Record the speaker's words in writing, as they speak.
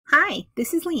Hi,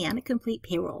 this is Leanne at Complete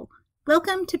Payroll.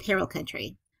 Welcome to Payroll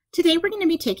Country. Today we're going to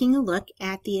be taking a look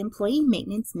at the Employee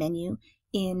Maintenance menu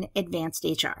in Advanced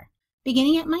HR.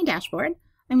 Beginning at my dashboard,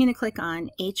 I'm going to click on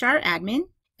HR Admin,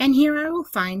 and here I will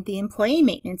find the Employee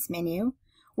Maintenance menu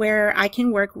where I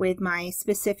can work with my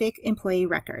specific employee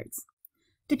records.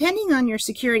 Depending on your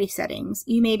security settings,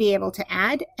 you may be able to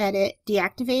add, edit,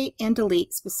 deactivate, and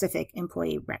delete specific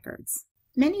employee records.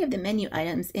 Many of the menu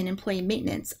items in Employee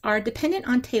Maintenance are dependent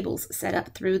on tables set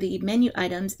up through the menu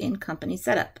items in Company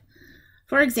Setup.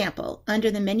 For example,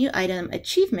 under the menu item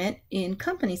Achievement in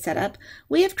Company Setup,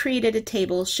 we have created a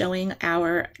table showing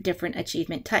our different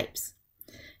achievement types.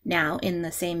 Now, in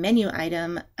the same menu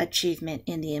item Achievement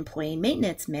in the Employee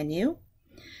Maintenance menu,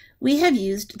 we have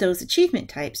used those achievement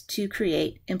types to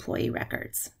create employee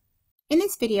records. In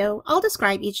this video, I'll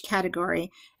describe each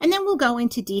category, and then we'll go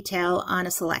into detail on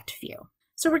a select few.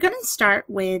 So we're going to start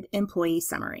with Employee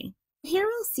Summary. Here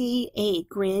we'll see a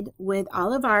grid with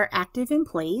all of our active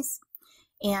employees,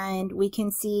 and we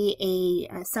can see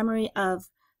a summary of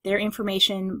their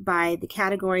information by the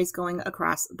categories going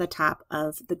across the top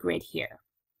of the grid here.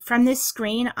 From this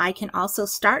screen, I can also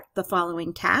start the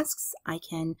following tasks. I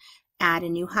can add a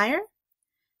new hire,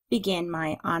 begin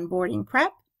my onboarding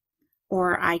prep,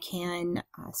 or I can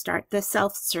start the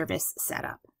self-service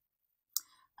setup.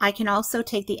 I can also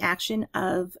take the action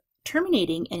of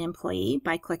terminating an employee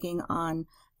by clicking on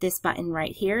this button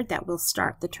right here that will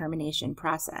start the termination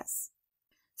process.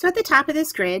 So at the top of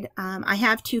this grid, I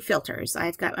have two filters.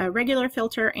 I've got a regular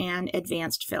filter and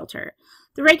advanced filter.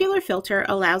 The regular filter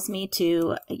allows me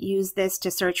to use this to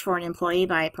search for an employee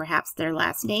by perhaps their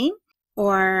last name,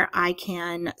 or I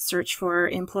can search for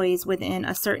employees within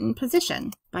a certain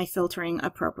position by filtering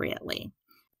appropriately.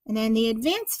 And then the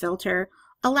advanced filter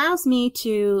allows me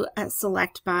to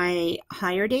select by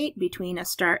hire date between a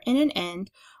start and an end,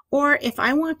 or if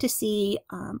I want to see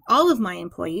all of my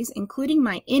employees, including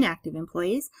my inactive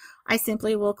employees, I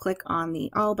simply will click on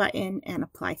the All button and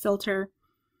apply filter.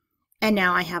 And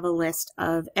now I have a list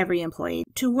of every employee.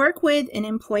 To work with an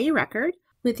employee record,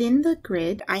 within the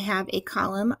grid, I have a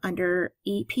column under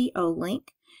EPO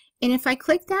link. And if I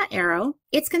click that arrow,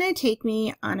 it's going to take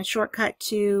me on a shortcut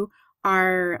to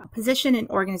our position and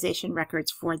organization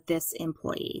records for this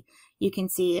employee. You can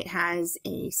see it has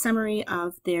a summary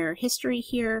of their history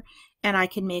here, and I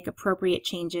can make appropriate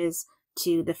changes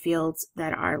to the fields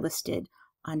that are listed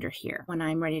under here. When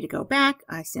I'm ready to go back,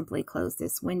 I simply close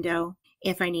this window.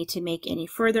 If I need to make any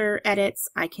further edits,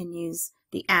 I can use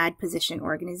the Add Position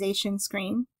Organization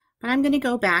screen, but I'm going to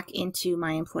go back into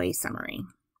my employee summary.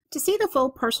 To see the full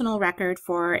personal record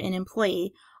for an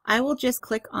employee, I will just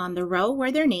click on the row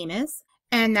where their name is,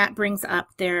 and that brings up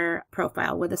their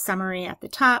profile with a summary at the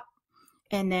top,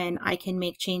 and then I can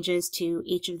make changes to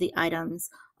each of the items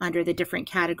under the different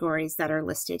categories that are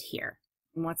listed here.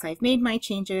 And once I've made my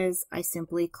changes, I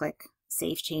simply click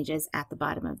Save Changes at the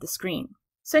bottom of the screen.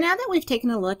 So now that we've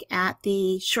taken a look at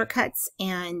the shortcuts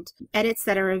and edits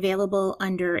that are available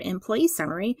under Employee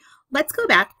Summary, let's go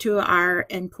back to our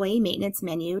Employee Maintenance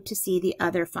menu to see the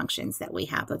other functions that we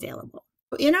have available.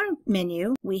 In our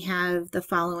menu, we have the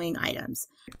following items.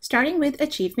 Starting with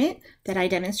Achievement that I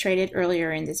demonstrated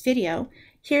earlier in this video,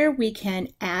 here we can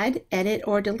add, edit,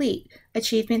 or delete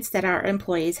achievements that our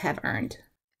employees have earned.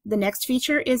 The next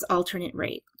feature is Alternate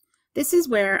Rate. This is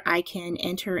where I can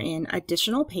enter in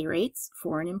additional pay rates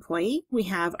for an employee. We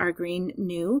have our green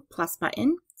New Plus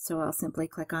button, so I'll simply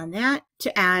click on that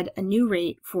to add a new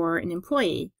rate for an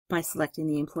employee by selecting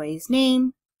the employee's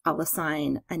name. I'll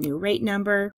assign a new rate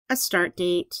number, a start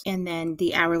date, and then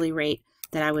the hourly rate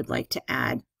that I would like to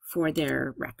add for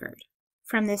their record.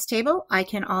 From this table, I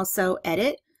can also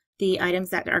edit the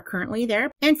items that are currently there.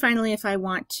 And finally, if I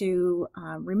want to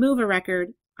remove a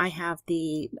record, I have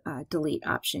the delete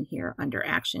option here under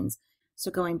Actions. So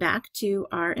going back to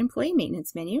our Employee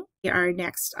Maintenance menu, our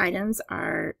next items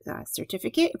are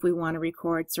certificate, if we want to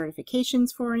record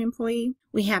certifications for an employee.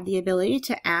 We have the ability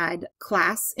to add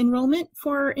class enrollment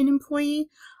for an employee.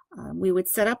 We would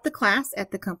set up the class at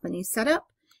the company setup,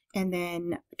 and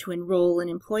then to enroll an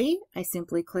employee, I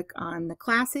simply click on the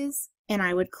classes, and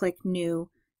I would click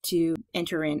New to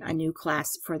enter in a new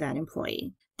class for that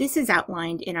employee. This is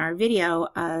outlined in our video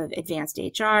of Advanced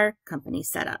HR Company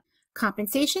Setup.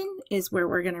 Compensation is where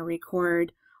we're going to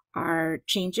record our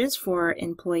changes for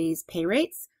employees' pay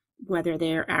rates, whether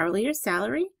they're hourly or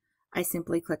salary. I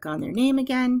simply click on their name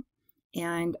again,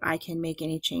 and I can make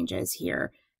any changes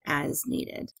here as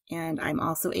needed. And I'm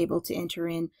also able to enter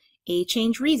in a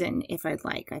change reason if I'd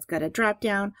like. I've got a drop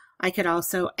down. I could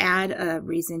also add a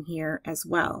reason here as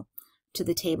well to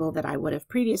the table that I would have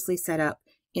previously set up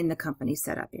in the company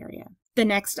setup area. The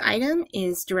next item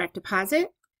is direct deposit.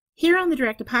 Here on the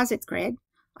direct deposits grid,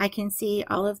 I can see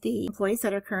all of the employees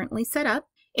that are currently set up.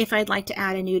 If I'd like to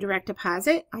add a new direct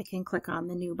deposit, I can click on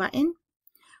the new button.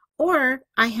 Or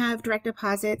I have direct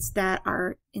deposits that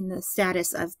are in the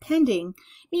status of pending,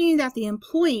 meaning that the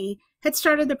employee had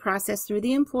started the process through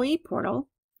the employee portal,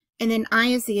 and then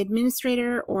I, as the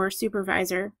administrator or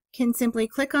supervisor, can simply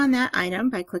click on that item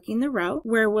by clicking the row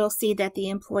where we'll see that the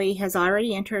employee has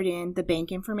already entered in the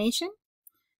bank information,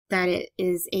 that it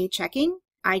is a checking.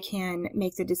 I can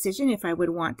make the decision if I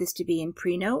would want this to be in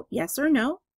pre-note, yes or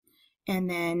no, and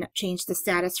then change the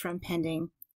status from pending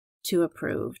to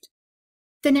approved.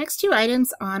 The next two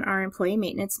items on our employee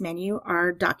maintenance menu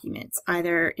are documents,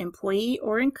 either employee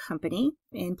or in company.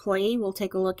 Employee we'll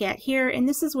take a look at here, and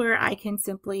this is where I can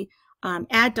simply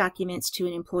add documents to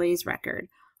an employee's record.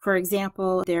 For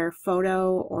example, their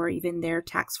photo or even their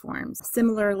tax forms.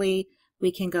 Similarly,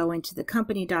 we can go into the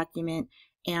company document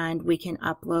and we can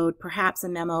upload perhaps a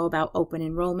memo about open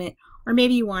enrollment, or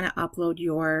maybe you want to upload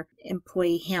your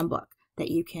employee handbook that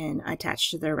you can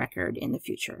attach to their record in the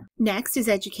future. Next is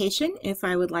education. If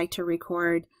I would like to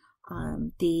record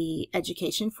the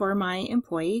education for my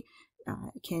employee, I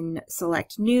can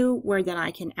select new, where then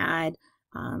I can add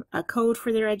a code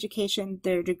for their education,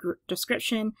 their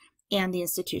description, and the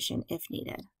institution if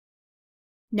needed.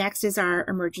 Next is our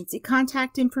emergency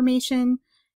contact information,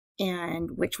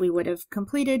 and which we would have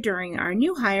completed during our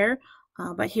new hire,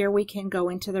 but here we can go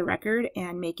into the record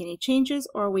and make any changes,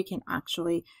 or we can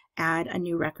actually add a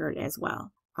new record as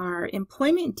well. Our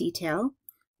employment detail,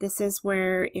 this is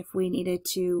where if we needed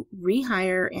to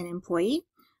rehire an employee,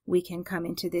 we can come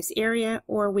into this area,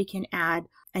 or we can add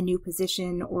a new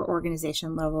position or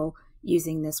organization level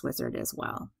using this wizard as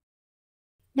well.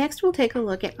 Next, we'll take a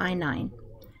look at I-9.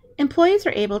 Employees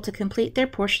are able to complete their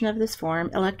portion of this form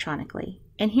electronically,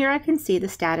 and here I can see the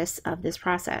status of this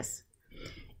process.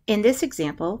 In this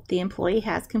example, the employee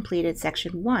has completed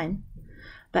Section 1,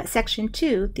 but Section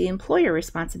 2, the employer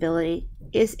responsibility,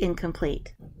 is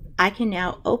incomplete. I can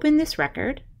now open this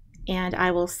record, and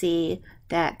I will see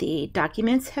that the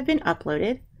documents have been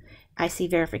uploaded. I see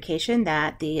verification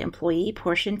that the employee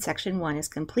portion Section 1 is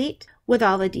complete, with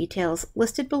all the details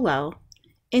listed below,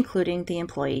 including the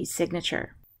employee's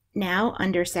signature. Now,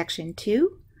 under Section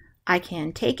 2, I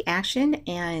can take action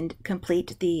and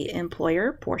complete the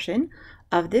employer portion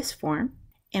of this form,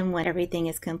 and when everything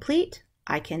is complete,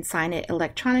 I can sign it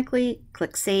electronically,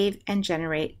 click Save, and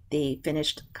generate the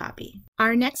finished copy.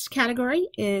 Our next category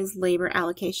is labor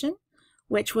allocation,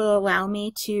 which will allow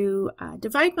me to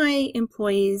divide my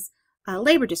employees'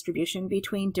 labor distribution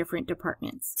between different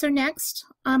departments. So next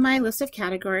on my list of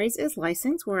categories is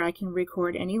license, where I can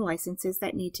record any licenses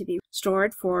that need to be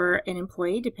stored for an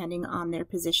employee depending on their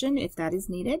position if that is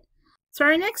needed. So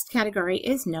our next category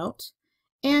is note,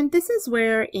 and this is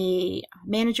where a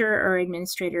manager or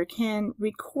administrator can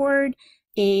record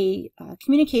a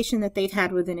communication that they've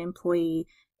had with an employee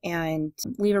and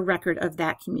leave a record of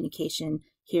that communication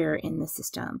here in the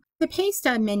system. The Pay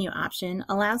Stub menu option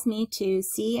allows me to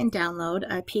see and download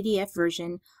a PDF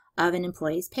version of an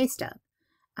employee's pay stub.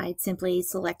 I'd simply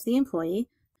select the employee,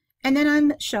 and then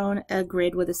I'm shown a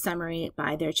grid with a summary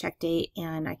by their check date,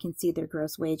 and I can see their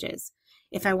gross wages.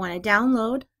 If I want to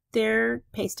download their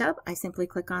pay stub, I simply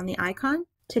click on the icon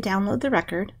to download the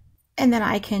record, and then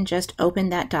I can just open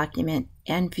that document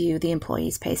and view the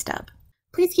employee's pay stub.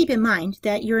 Please keep in mind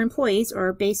that your employees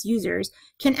or base users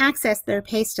can access their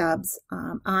pay stubs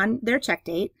on their check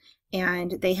date,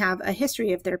 and they have a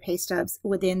history of their pay stubs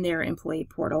within their employee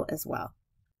portal as well.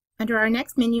 Under our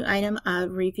next menu item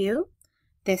of review,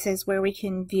 this is where we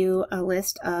can view a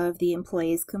list of the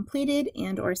employees' completed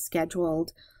and or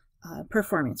scheduled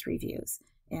performance reviews,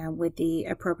 and with the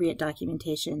appropriate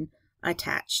documentation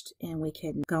attached. And we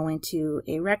can go into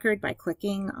a record by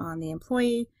clicking on the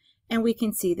employee, and we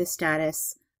can see the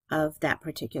status of that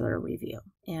particular review.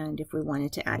 And if we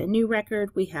wanted to add a new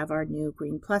record, we have our new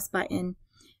green plus button,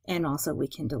 and also we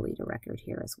can delete a record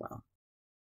here as well.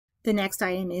 The next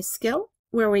item is skill,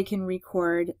 where we can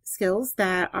record skills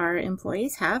that our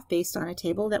employees have based on a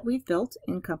table that we've built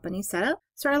in Company Setup.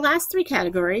 So our last three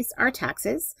categories are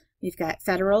taxes. We've got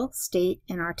federal, state,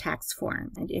 and our tax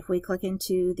form. And if we click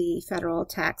into the federal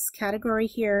tax category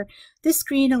here, this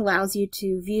screen allows you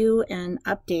to view and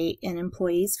update an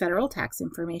employee's federal tax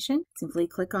information. Simply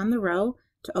click on the row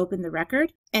to open the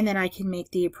record, and then I can make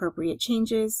the appropriate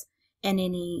changes and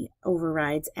any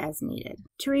overrides as needed.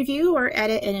 To review or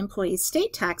edit an employee's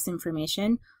state tax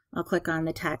information, I'll click on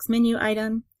the tax menu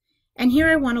item, and here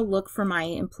I want to look for my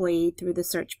employee through the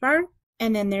search bar,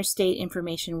 and then their state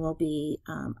information will be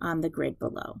on the grid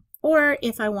below. Or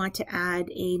if I want to add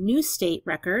a new state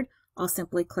record, I'll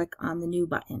simply click on the New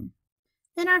button.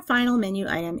 Then our final menu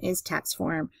item is Tax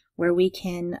Form, where we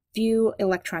can view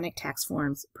electronic tax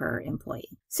forms per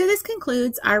employee. So this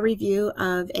concludes our review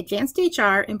of Advanced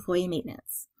HR Employee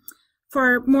Maintenance.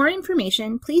 For more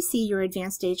information, please see your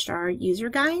Advanced HR user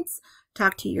guides,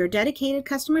 talk to your dedicated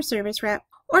customer service rep,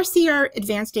 or see our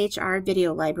Advanced HR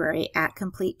video library at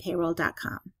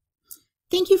CompletePayroll.com.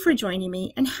 Thank you for joining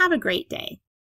me and have a great day.